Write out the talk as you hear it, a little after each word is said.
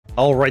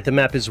Alright, the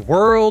map is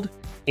world,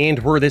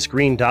 and we're this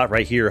green dot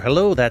right here.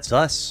 Hello, that's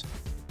us.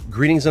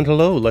 Greetings and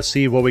hello, let's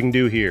see what we can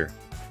do here.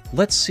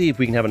 Let's see if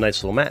we can have a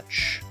nice little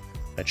match.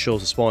 That shows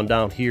the spawn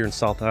down here in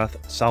South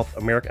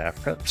America,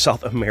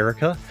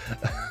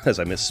 as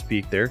I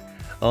misspeak there.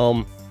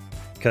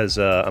 Because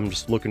I'm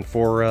just looking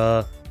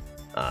for,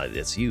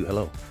 it's you,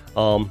 hello.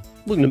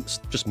 Looking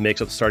to just mix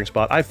up the starting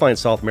spot. I find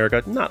South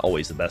America not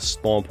always the best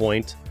spawn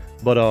point,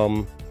 but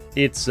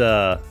it's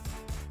good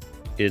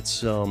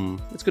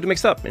to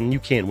mix up, and you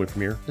can win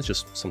from here. It's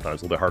just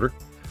sometimes a little bit harder.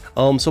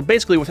 So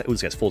basically,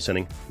 this guy's full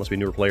sending. Must be a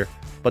newer player,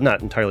 but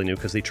not entirely new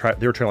because they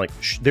were trying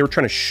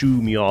to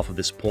shoo me off of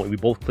this point. We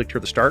both clicked here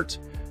at the start,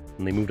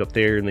 and they moved up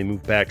there, and they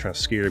moved back, trying to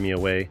scare me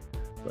away.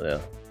 But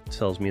it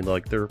tells me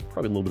like they're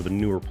probably a little bit of a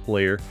newer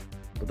player.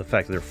 But the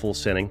fact that they're full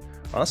sending,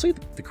 honestly,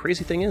 the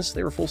crazy thing is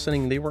they were full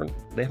sending. They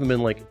haven't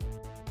been like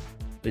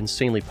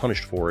insanely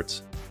punished for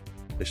it.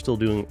 They're still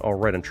doing all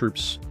right on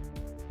troops.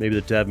 Maybe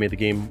the dev made the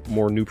game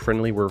more noob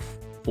friendly, where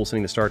full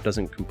sending the start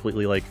doesn't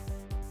completely like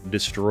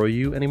destroy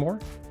you anymore.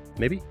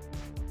 Maybe?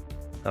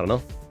 I don't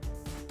know.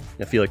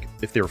 I feel like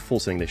if they were full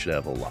sending, they should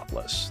have a lot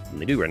less than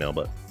they do right now,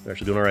 but they're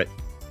actually doing alright.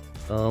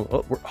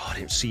 I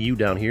didn't see you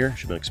down here.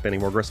 Should have been expanding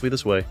more aggressively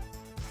this way.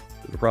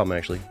 There's a problem,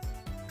 actually.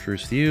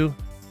 Truce to you.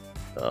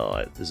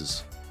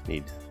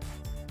 Need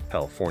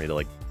California to,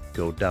 like,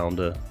 go down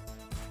to...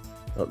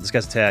 Oh, this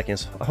guy's attacking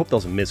us. I hope that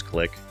was a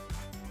misclick.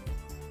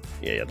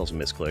 Yeah, that was a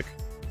misclick.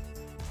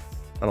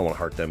 I don't want to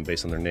heart them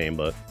based on their name,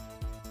 but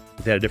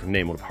if they had a different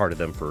name, I would have hearted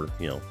them for,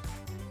 you know,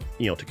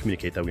 to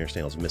communicate that we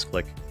understand it was a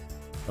misclick.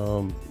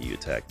 You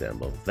attack them,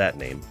 but with that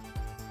name,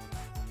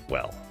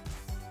 well,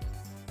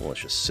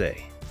 let's just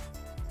say.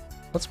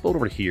 Let's boat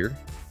over to here.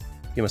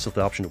 Give myself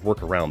the option to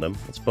work around them.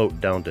 Let's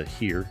boat down to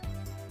here.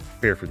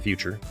 Prepare for the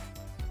future.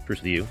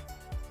 First with you.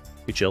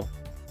 You chill.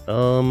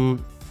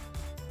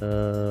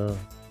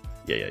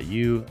 Yeah,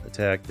 you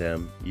attack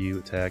them. You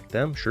attack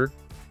them, sure.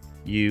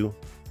 You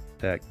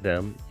attack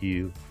them.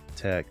 You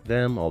attack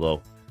them,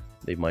 although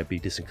they might be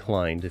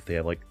disinclined if they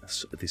have, like,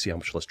 if they see how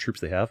much less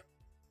troops they have.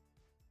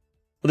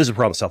 But this is a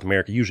problem with South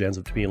America. It usually ends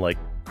up being, like,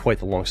 quite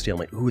the long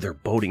stalemate. Ooh, they're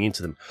boating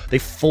into them. They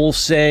full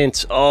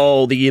sent.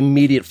 Oh, the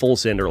immediate full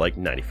send, or like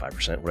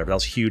 95%, whatever. That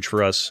was huge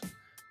for us.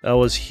 That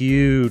was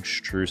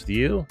huge. Truce to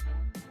you.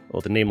 Well,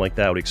 with a name like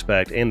that, I would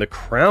expect. And the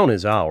crown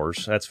is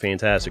ours. That's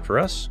fantastic for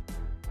us.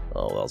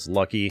 Oh, that was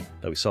lucky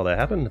that we saw that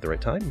happen at the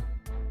right time.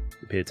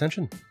 We paid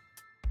attention.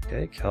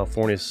 Okay,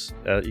 California's...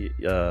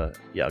 yeah,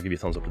 I'll give you a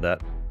thumbs up to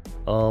that.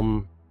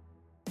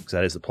 Because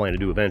that is the plan to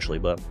do eventually,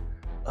 but...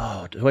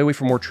 Oh, do I wait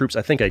for more troops?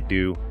 I think I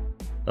do.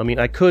 I mean,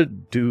 I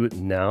could do it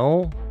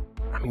now.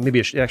 I mean, maybe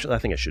I should... Actually, I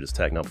think I should just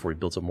attack now before he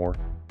builds up more.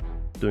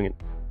 Doing it...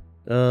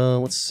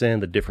 let's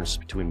send the difference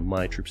between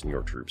my troops and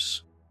your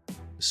troops.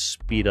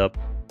 Speed up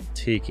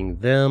taking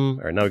them.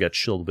 Alright, now we got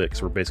chill a little bit,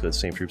 because we're basically the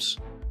same troops.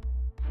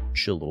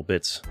 Chill little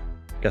bits.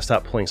 Gotta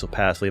stop playing so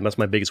passively, and that's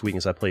my biggest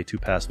weakness. I play too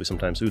passively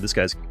sometimes. Ooh, this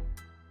guy's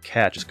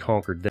cat just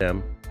conquered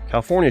them.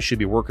 California should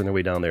be working their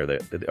way down there.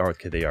 They are.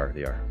 Okay,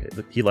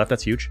 he left,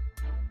 that's huge.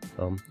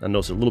 I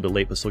noticed it a little bit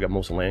late, but still got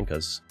most of the land,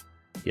 because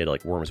he had to,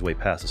 like, worm his way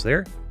past us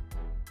there.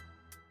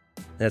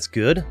 That's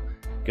good.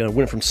 Gonna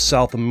win from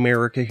South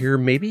America here,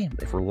 maybe,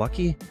 if we're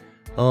lucky.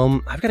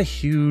 I've got a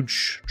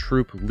huge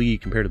troop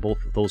lead compared to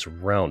both of those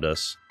around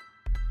us.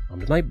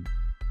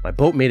 My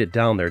boat made it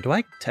down there. Do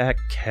I attack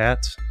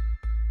Cat?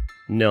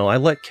 No, I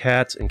let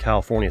Cat and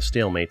California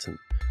stalemate. And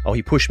oh,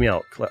 he pushed me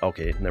out.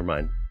 Okay, never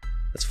mind.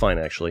 That's fine,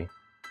 actually.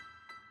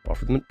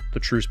 Offer them the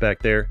truce back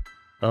there.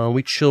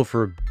 We chill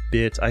for a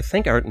bit. I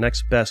think our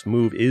next best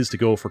move is to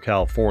go for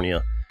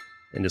California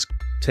and just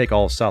take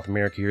all of South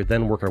America here,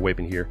 then work our way up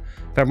in here.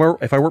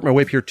 If I work my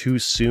way up here too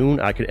soon,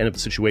 I could end up in a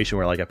situation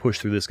where, like, I push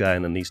through this guy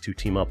and then these two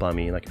team up on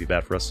me, and that could be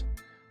bad for us.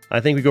 I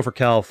think we go for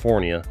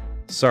California.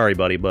 Sorry,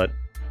 buddy, but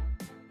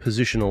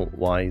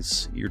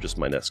positional-wise, you're just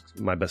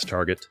my best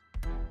target.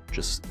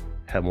 Just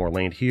have more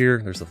land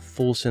here. There's the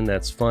full send,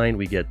 that's fine.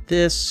 We get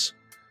this.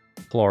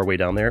 Claw our way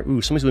down there.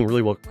 Ooh, somebody's doing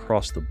really well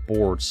across the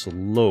board.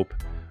 Slope.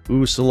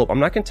 Ooh, Slope. I'm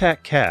not going to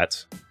attack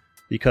Cat,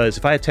 because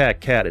if I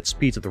attack Cat, it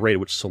speeds at the rate at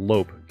which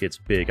Slope gets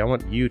big. I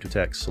want you to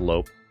attack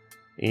Slope,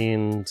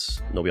 and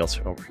nobody else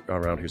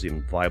around here is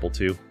even viable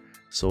too.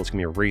 So it's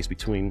going to be a race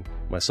between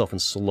myself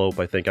and Slope,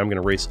 I think. I'm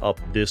going to race up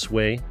this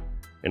way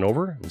and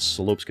over, and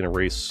Slope's going to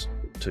race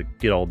to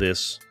get all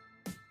this.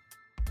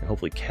 And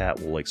hopefully Cat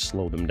will, like,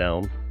 slow them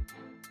down.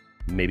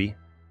 Maybe.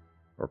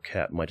 Or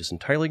Cat might just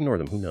entirely ignore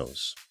them, who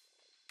knows.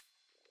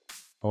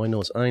 All I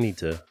know is I need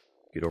to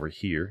get over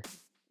here.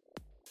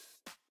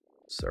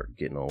 Start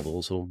getting all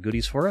those little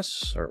goodies for us.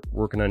 Start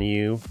working on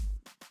you.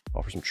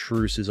 Offer some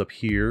truces up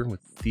here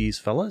with these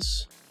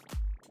fellas.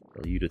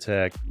 Tell you to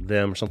attack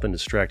them or something,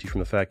 distract you from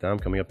the fact that I'm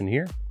coming up in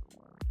here.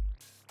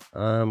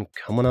 I'm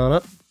coming on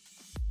up.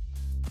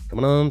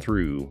 Coming on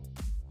through.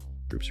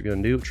 Troops are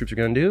gonna do what troops are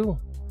gonna do.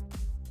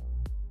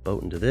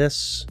 Boat into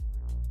this.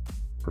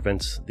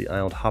 Prevents the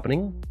island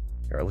happening.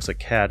 Alright, looks like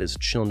Cat is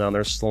chilling down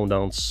there, slowing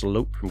down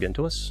Slope from getting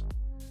to us.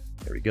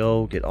 There we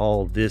go. Get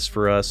all of this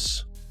for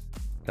us.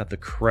 Got the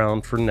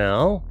crown for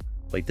now.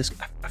 Like this,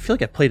 I feel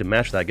like I played a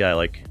match with that guy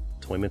like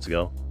 20 minutes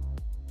ago.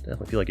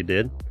 Definitely feel like it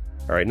did.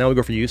 Alright, now we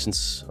go for you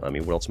since, I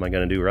mean, what else am I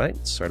going to do, right?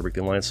 Sorry to break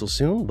the alliance so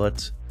soon,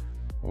 but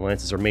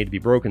alliances are made to be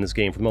broken in this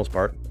game for the most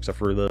part. Except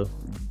for the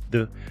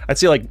I'd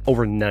say like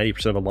over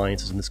 90% of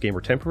alliances in this game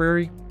are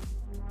temporary.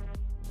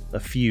 A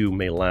few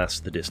may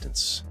last the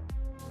distance.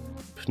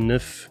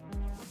 Pnif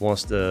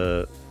wants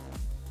to...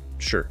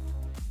 Sure.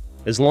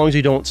 As long as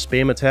you don't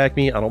spam attack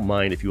me, I don't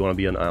mind if you want to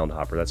be an island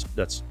hopper.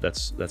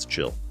 That's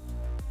chill.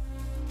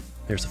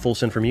 There's the full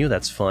send from you,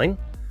 that's fine.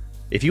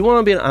 If you want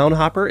to be an island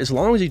hopper, as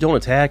long as you don't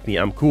attack me,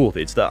 I'm cool with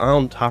it. It's the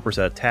island hoppers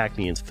that attack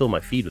me and fill my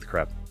feed with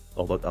crap.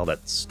 All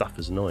that stuff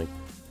is annoying.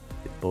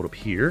 Get the boat up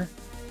here.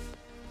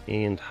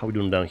 And how are we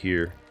doing down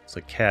here? It's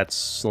like cats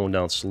slowing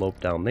down slope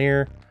down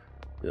there.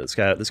 This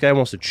guy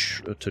wants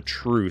to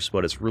truce,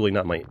 but it's really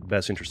not my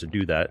best interest to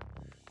do that.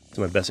 It's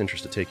in my best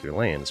interest to take your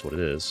land, is what it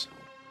is.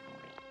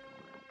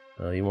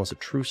 He wants a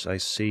truce. I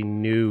say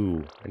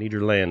no. I need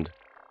your land.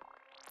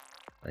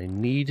 I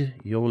need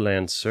your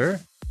land, sir.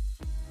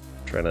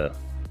 Trying to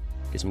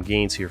get some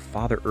gains here.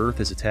 Father Earth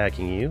is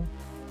attacking you.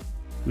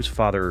 Who's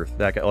Father Earth?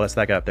 That guy. Oh, that's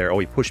that guy up there. Oh,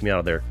 he pushed me out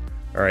of there.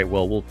 Alright,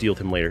 well, we'll deal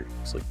with him later.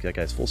 It's like that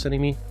guy's full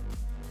sending me.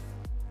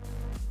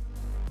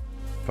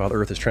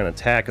 Father Earth is trying to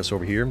attack us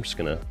over here. I'm just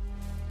gonna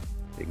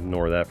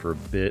ignore that for a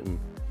bit and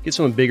get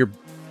some bigger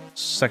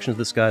sections of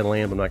this guy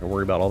land, but I'm not gonna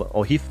worry about all that.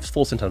 Oh, he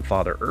full sent on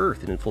Father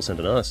Earth. He didn't full send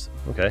on us.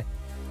 Okay.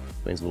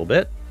 Explains a little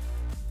bit.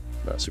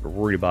 Not super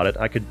worried about it.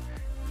 I could...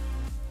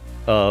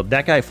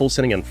 that guy full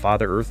sending on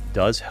Father Earth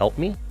does help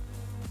me.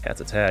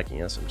 Cat's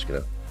attacking us. I'm just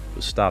gonna put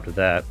a stop to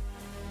that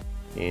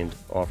and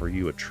offer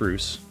you a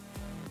truce.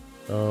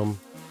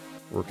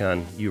 Work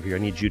on you over here. I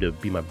need you to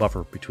be my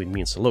buffer between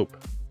me and Salope.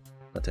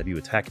 Not to have you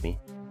attack me.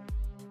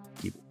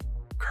 Keep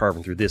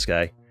carving through this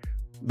guy.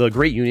 The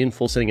Great Union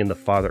full sending in the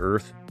Father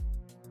Earth,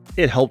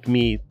 it helped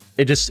me.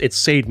 It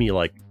saved me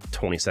like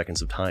 20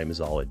 seconds of time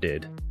is all it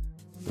did.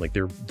 Like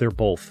they're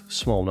both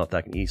small enough that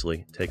I can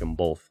easily take them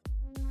both.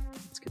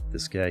 Let's get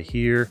this guy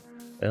here.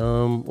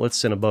 Let's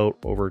send a boat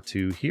over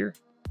to here.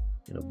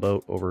 And a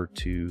boat over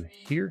to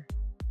here.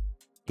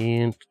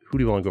 And who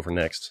do you want to go for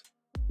next?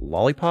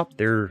 Lollipop?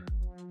 They're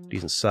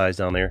decent size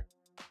down there.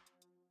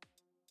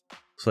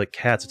 Looks like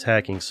Cat's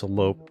attacking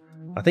Salope.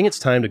 I think it's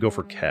time to go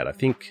for Cat. I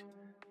think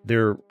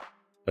they're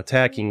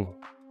attacking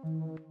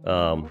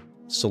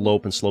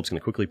Salope, and Salope's going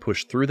to quickly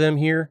push through them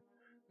here.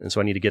 And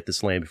so I need to get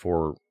this land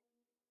before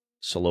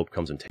Salope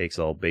comes and takes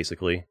all,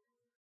 basically.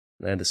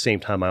 And at the same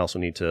time, I also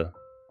need to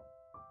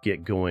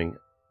get going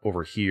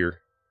over here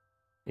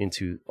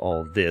into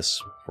all of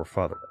this for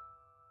Father.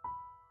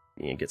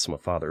 And get some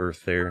of Father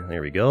Earth there.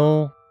 There we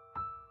go.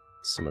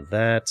 Some of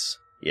that.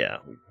 Yeah,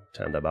 we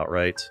timed that about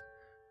right.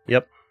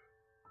 Yep.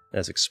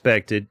 As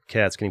expected,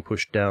 Cat's getting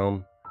pushed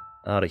down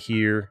out of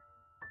here.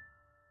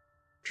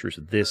 Truce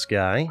with this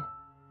guy.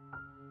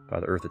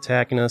 Father Earth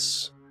attacking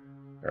us.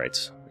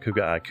 Alright.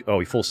 Oh,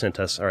 he full sent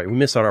us. Alright, we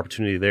missed our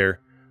opportunity there.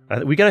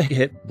 We gotta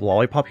hit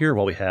Lollipop here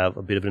while we have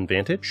a bit of an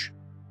advantage.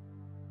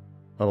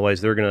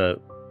 Otherwise, they're gonna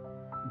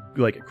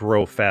like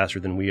grow faster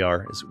than we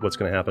are, is what's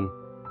gonna happen.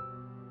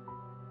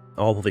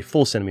 Although they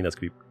full send me, that's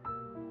gonna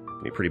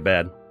be pretty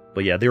bad.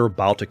 But yeah, they were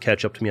about to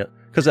catch up to me.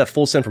 Because that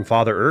full send from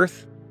Father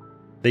Earth,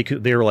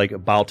 they were like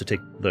about to take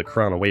the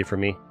crown away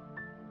from me.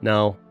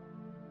 Now,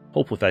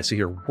 hopefully if I sit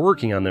here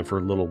working on them for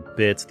a little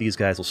bit, these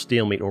guys will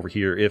stalemate over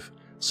here. If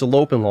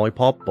Salope and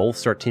Lollipop both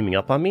start teaming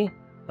up on me,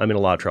 I'm in a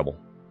lot of trouble.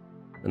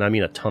 And I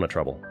mean a ton of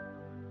trouble.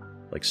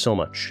 Like so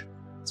much.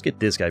 Let's get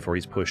this guy before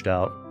he's pushed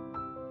out.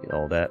 Get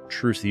all that.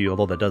 Truce to you,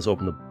 although that does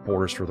open the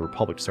borders for the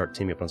Republic to start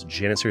teaming up on us.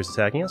 Janissaries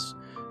attacking us.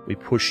 We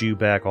push you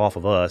back off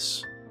of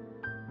us.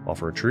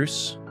 Offer a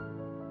truce.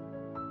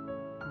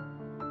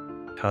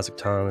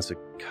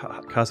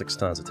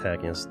 Kazakhstan's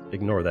attacking us.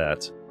 Ignore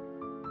that.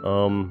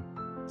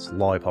 It's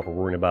Lollipop we're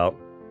worrying about.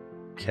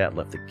 Cat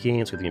left the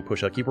game, so we can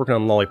push out. Keep working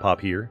on Lollipop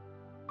here.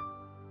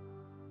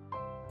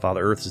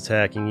 Father Earth's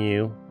attacking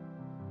you.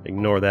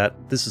 Ignore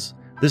that. This is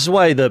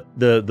why the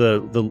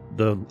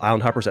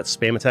island hoppers that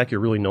spam attack you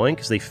are really annoying,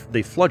 because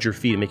they flood your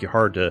feed and make it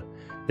hard to.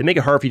 They make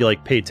it hard for you to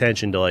like pay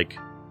attention to like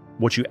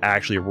what you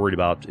actually are worried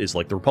about. Is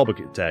like the Republic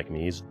attacking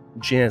me. Is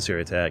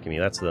Janissary attacking me?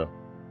 That's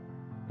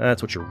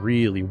what you're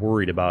really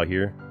worried about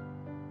here.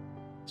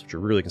 That's what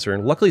you're really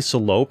concerned. Luckily,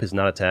 Salope has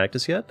not attacked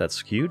us yet.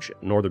 That's huge.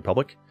 Nor the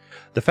Republic.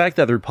 The fact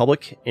that the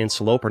Republic and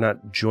Salope are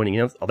not joining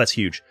in, oh, that's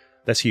huge.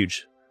 That's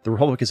huge. The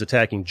Republic is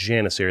attacking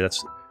Janissary.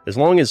 That's as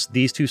long as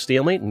these two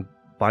stalemate and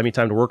buy me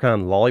time to work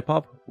on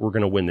Lollipop, we're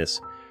gonna win this.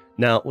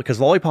 Now, because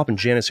Lollipop and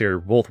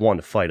Janissary both want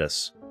to fight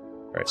us.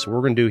 All right, so what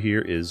we're gonna do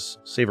here is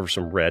save her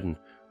some red and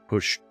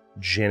push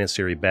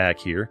Janissary back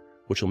here,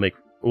 which will make.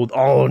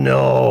 Oh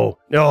no!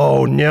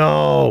 No!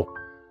 No!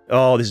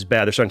 Oh, this is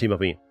bad. They're starting to team up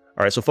on me.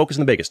 All right, so focus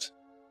on the biggest.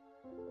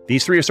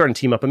 These three are starting to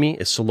team up on me.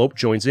 If Salope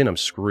joins in, I'm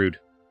screwed.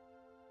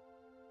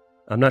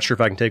 I'm not sure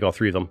if I can take all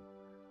three of them.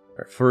 All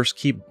right,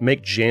 first,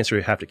 make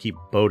Janissary have to keep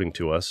boating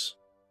to us.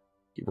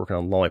 Keep working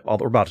on Lollipop.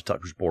 We're about to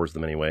touch borders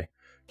them anyway.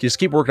 Just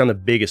keep working on the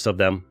biggest of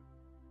them.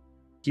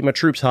 Keep my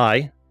troops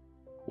high.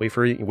 Wait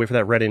for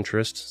that red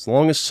interest. As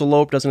long as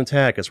Slope doesn't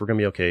attack us, we're gonna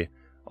be okay.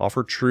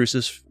 Offer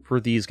truces for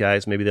these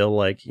guys. Maybe they'll,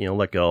 like, you know,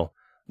 let go.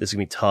 This is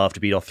gonna be tough to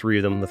beat all three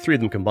of them. The three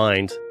of them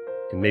combined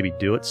can maybe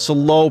do it.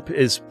 Slope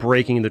is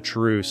breaking the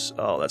truce.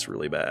 Oh, that's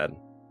really bad.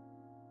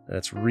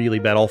 That's really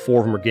bad. All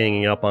four of them are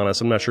ganging up on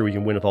us. I'm not sure we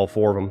can win with all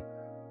four of them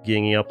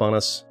ganging up on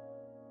us.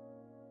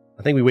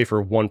 I think we wait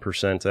for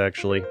 1%,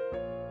 actually.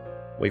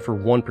 Wait for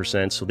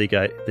 1% so they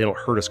don't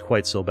hurt us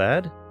quite so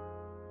bad.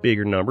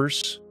 Bigger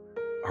numbers.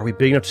 Are we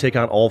big enough to take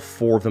on all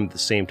four of them at the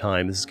same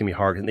time? This is going to be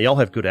hard, and they all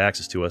have good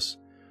access to us.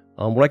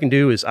 What I can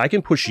do is I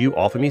can push you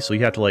off of me, so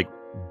you have to, like,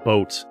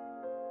 boat.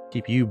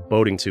 Keep you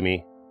boating to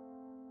me.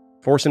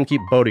 Force them to keep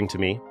boating to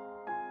me.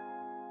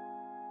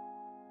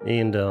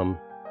 And,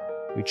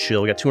 we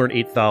chill. We got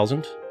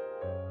 208,000.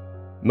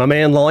 My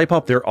man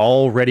Lollipop, they're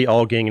already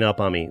all ganging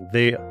up on me.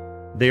 They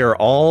are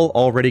all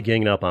already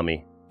ganging up on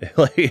me.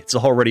 Like, it's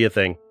already a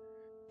thing.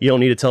 You don't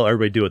need to tell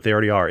everybody to do it. They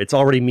already are. It's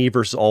already me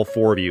versus all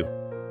four of you.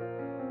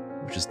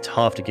 Which is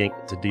tough to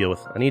deal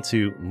with. I need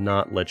to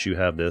not let you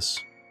have this.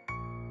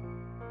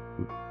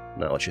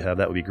 Not let you have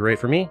that would be great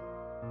for me.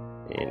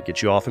 And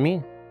get you off of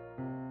me.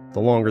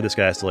 The longer this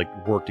guy has to,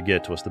 like, work to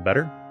get to us, the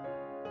better.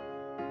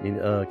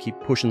 And, keep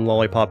pushing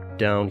Lollipop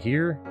down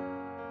here.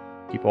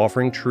 Keep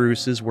offering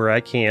truces where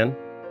I can.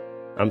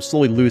 I'm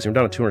slowly losing. We're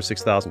down to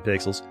 206,000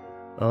 pixels.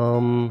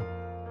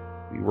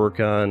 We work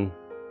on...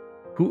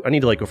 I need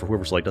to, like, go for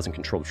whoever's, like, doesn't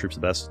control the troops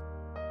the best.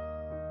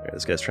 Alright,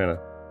 this guy's trying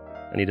to...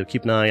 I need to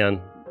keep an eye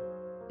on...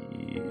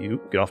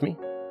 You. Get off me.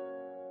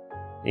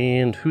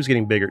 And who's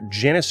getting bigger?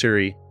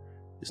 Janissary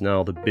is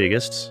now the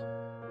biggest.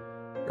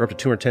 We're up to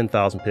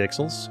 210,000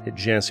 pixels. Hit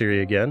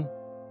Janissary again.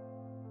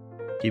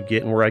 Keep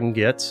getting where I can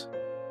get.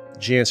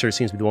 Janissary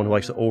seems to be the one who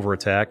likes to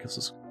over-attack. Let's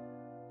just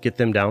get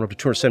them down up to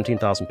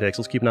 217,000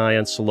 pixels. Keep an eye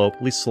on Slope.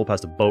 At least Slope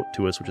has to boat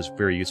to us, which is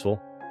very useful.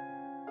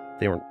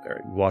 They weren't...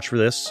 Right, watch for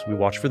this. We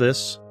watch for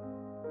this.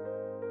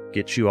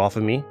 Get you off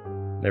of me.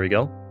 There we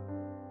go.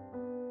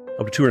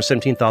 Up to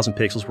 217,000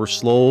 pixels. We're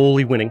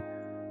slowly winning.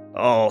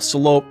 Oh,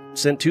 Slope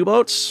sent 2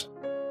 boats.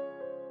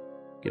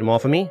 Get him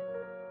off of me.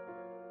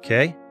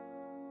 Okay.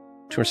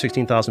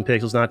 216,000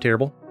 pixels, not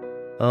terrible.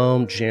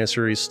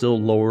 Janissary is still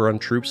lower on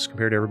troops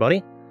compared to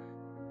everybody.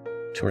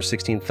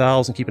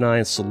 216,000. Keep an eye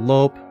on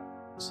Slope.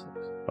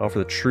 Offer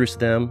the truce to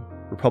them.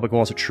 Republic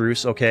wants a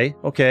truce. Okay,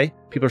 okay.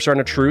 People are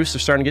starting to truce. They're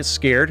starting to get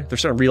scared. They're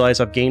starting to realize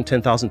I've gained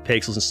 10,000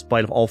 pixels in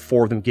spite of all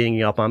 4 of them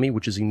ganging up on me,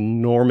 which is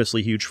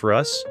enormously huge for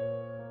us.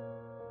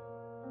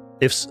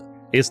 It's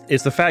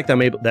the fact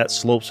that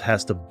Slopes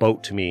has to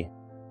boat to me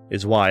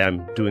is why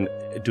I'm doing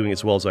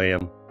as well as I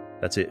am.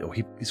 That's it. Oh,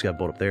 he's got a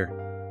boat up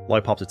there.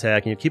 Lollipop's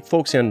attacking. You keep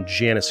focusing on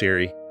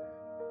Janissary.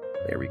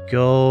 There we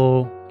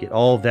go. Get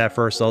all of that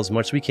for ourselves as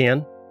much as we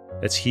can.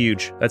 That's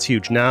huge. That's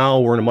huge. Now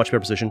we're in a much better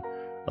position.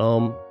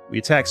 We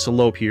attack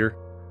Slope here.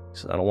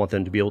 So I don't want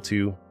them to be able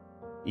to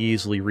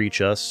easily reach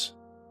us.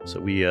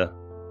 So we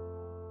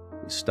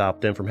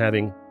stop them from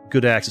having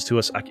good access to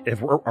us. Are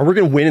we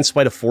going to win in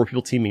spite of 4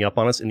 people teaming up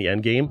on us in the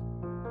end game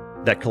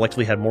that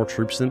collectively had more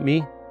troops than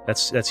me?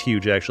 That's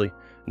huge, actually.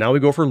 Now we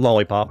go for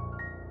Lollipop.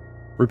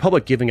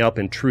 Republic giving up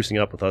and trucing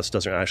up with us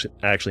doesn't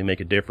actually make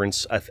a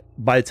difference.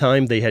 By the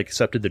time they had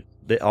accepted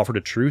they offered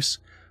a truce,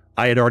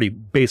 I had already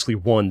basically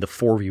won the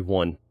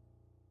 4v1.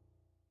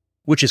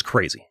 Which is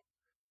crazy.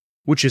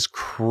 Which is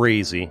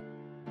crazy.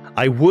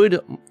 I would,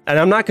 and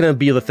I'm not going to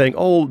be able to think,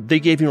 oh, they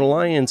gave you an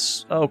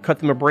alliance, oh, cut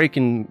them a break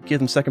and give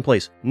them second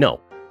place.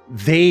 No.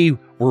 They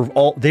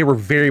were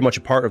very much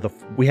a part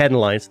of we had an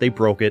alliance, they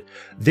broke it.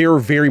 They were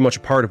very much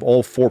a part of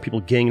all 4 people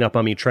ganging up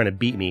on me, trying to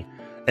beat me.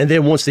 And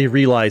then once they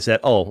realized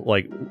that, oh,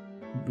 like,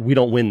 we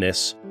don't win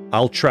this,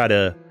 I'll try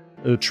to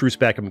truce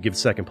back up and give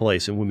second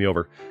place and win me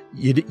over.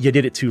 You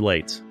did it too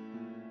late.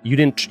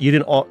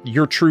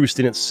 Your truce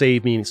didn't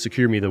save me and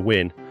secure me the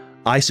win.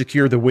 I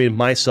secured the win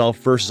myself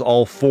versus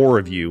all 4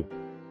 of you.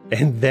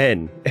 And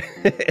then,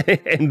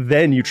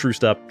 you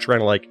truced up, trying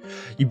to, like,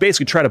 you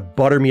basically try to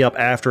butter me up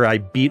after I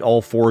beat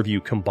all 4 of you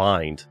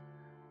combined.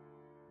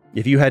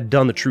 If you had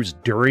done the truce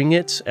during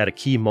it, at a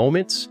key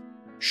moment,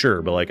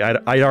 sure, but, like,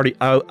 I'd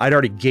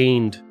already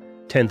gained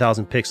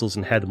 10,000 pixels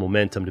and had the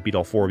momentum to beat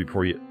all 4 of you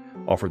before you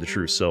offered the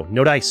truce, so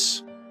no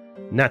dice.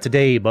 Not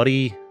today,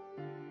 buddy.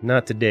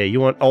 Not today. You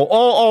want...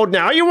 Oh,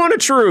 now you want a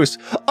truce!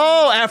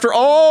 Oh, after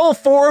all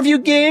 4 of you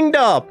ganged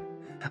up!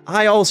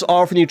 I also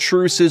offered you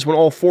truces when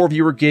all 4 of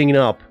you were ganging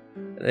up.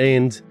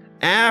 And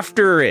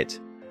after it,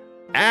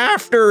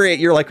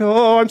 you're like,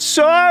 oh, I'm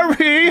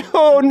sorry!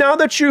 Oh, now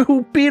that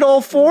you beat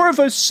all 4 of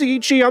us,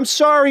 CG, I'm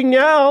sorry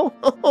now!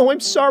 Oh, I'm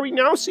sorry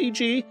now,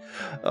 CG!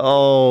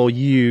 Oh,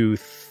 you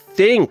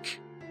think...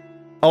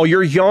 Oh,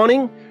 you're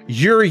yawning?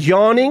 You're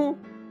yawning?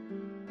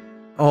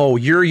 Oh,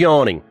 you're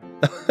yawning.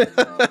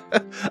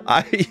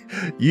 I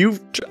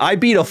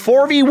beat a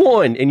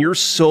 4v1 and you're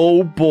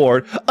so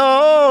bored.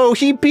 Oh,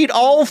 he beat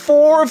all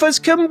 4 of us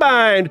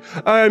combined.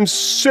 I'm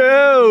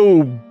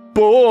so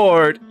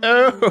bored.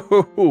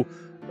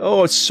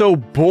 Oh, it's so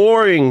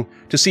boring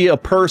to see a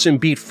person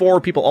beat 4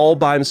 people all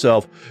by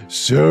himself.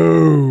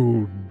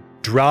 So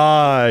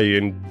dry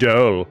and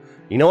dull.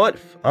 You know what?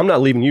 I'm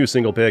not leaving you a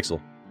single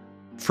pixel.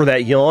 For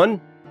that yawn,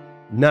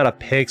 not a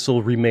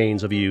pixel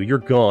remains of you. You're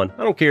gone.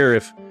 I don't care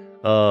if,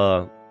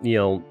 you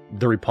know,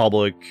 the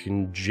Republic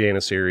and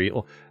Janissary.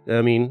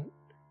 I mean,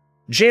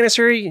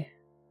 Janissary,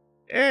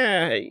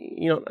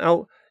 you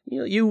know,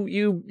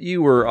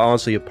 you were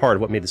honestly a part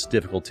of what made this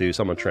difficult too,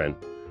 so I'm gonna try and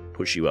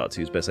push you out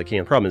too as best I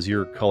can. Problem is,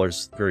 your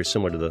color's very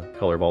similar to the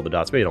color of all the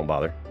dots. Maybe I don't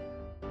bother.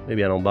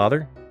 Maybe I don't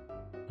bother.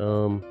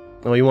 Oh,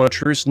 you want a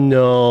truce?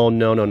 No,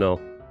 no, no, no.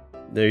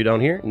 Are you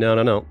down here? No,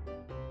 no, no.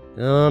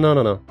 No, no,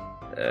 no, no.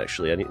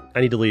 Actually,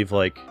 I need to leave,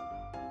 like,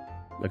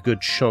 a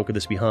good chunk of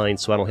this behind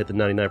so I don't hit the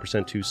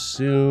 99% too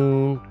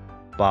soon.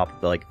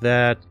 Bop like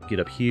that. Get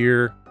up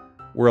here.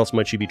 Where else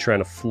might you be trying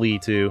to flee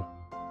to?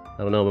 I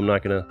don't know, but I'm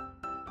not gonna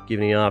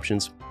give any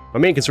options. My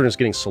main concern is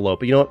getting slow,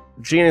 but you know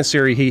what?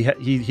 Janissary,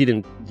 he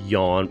didn't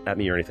yawn at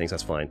me or anything, so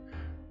that's fine.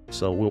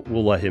 So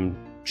we'll let him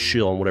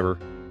chill on whatever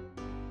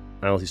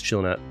island he's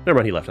chilling at. Never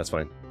mind, he left, that's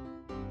fine.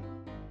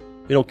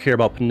 We don't care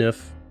about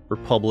Pnif,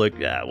 Republic,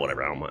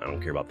 whatever, I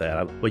don't care about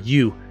that. But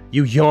you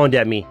yawned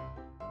at me.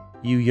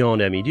 You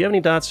yawned at me. Do you have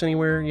any dots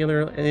anywhere?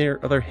 Any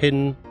other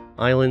hidden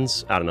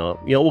islands? I don't know.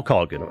 You know, we'll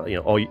call it good. You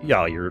know, oh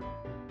yeah, you're...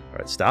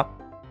 Alright,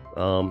 stop.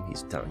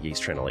 He's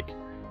trying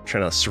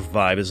to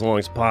survive as long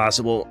as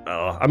possible.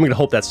 I'm gonna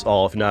hope that's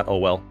all. If not, oh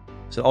well.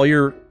 So all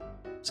your...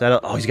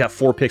 oh, he's got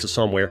 4 pixels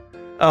somewhere.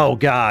 Oh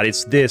god,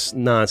 it's this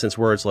nonsense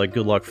where it's like,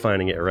 good luck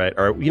finding it, right?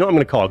 Alright, you know, I'm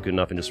gonna call it good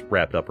enough and just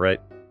wrap it up,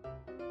 right?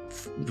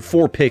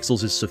 4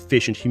 pixels is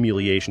sufficient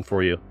humiliation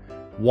for you.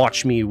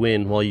 Watch me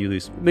win while you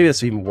lose. Maybe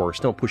that's even worse.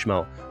 Don't push them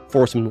out.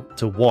 Force them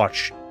to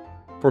watch.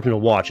 Force them to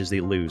watch as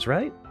they lose,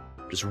 right?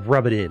 Just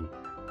rub it in.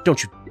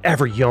 Don't you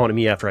ever yawn at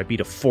me after I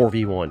beat a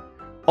 4v1.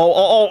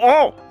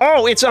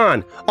 Oh, it's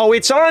on! Oh,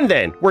 it's on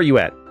then! Where you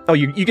at? Oh,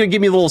 you gonna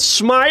give me a little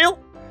smile?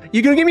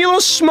 You gonna give me a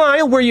little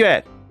smile? Where you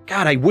at?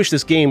 God, I wish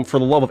this game, for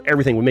the love of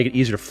everything, would make it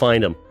easier to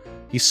find him.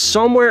 He's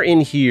somewhere in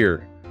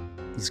here.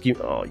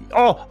 Oh,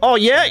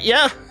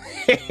 yeah.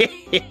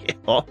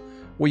 Oh,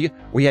 where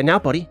you at now,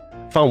 buddy?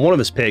 Found one of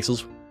his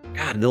pixels.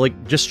 God, they're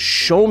like, just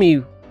show me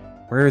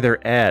where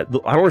they're at. I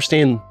don't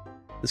understand.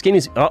 This game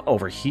is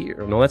over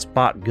here. No, that's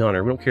bot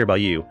gunner. We don't care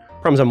about you.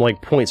 Problem is, I'm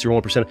like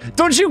 0.01%.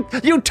 Don't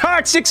you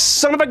toxic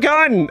son of a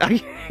gun!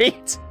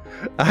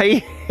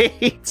 I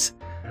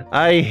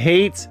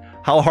hate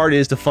how hard it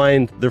is to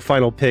find their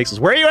final pixels.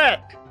 Where are you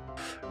at?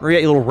 Where are you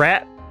at, you little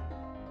rat?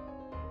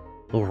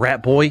 Little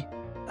rat boy?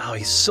 Oh,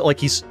 he's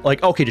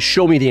like, okay, to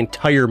show me the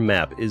entire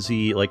map. Is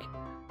he, like,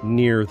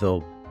 near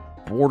the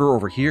border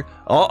over here?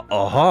 The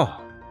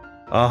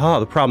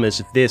problem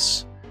is, if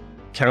this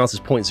counts as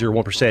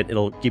 0.01%,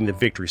 it'll give me the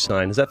victory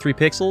sign. Is that 3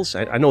 pixels?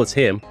 I know it's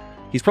him.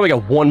 He's probably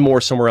got one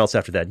more somewhere else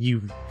after that.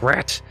 You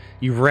rat.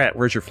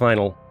 Where's your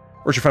final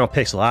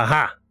pixel?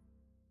 Aha.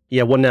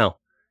 Yeah, what now?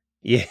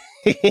 Yeah.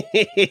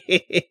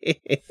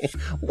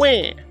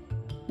 Where?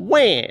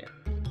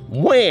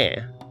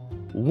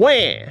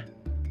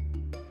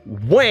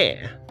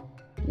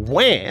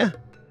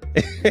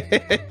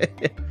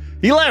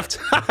 He left!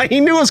 He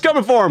knew it was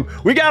coming for him!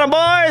 We got him,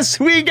 boys!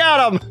 We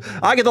got him!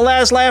 I get the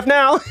last laugh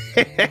now!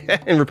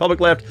 And Republic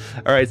left.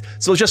 Alright,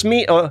 so it's just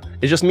me and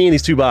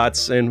these 2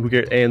 bots, and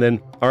then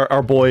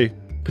our boy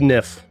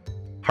Pnif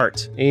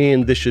Heart.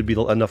 And this should be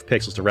enough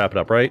pixels to wrap it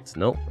up, right?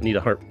 No, I need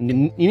a heart. You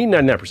need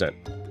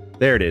 99%.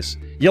 There it is.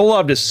 You'll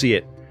love to see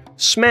it.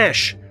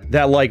 Smash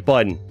that like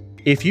button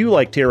if you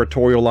like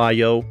Territorial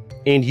IO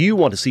and you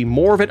want to see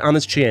more of it on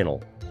this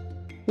channel.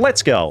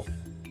 Let's go!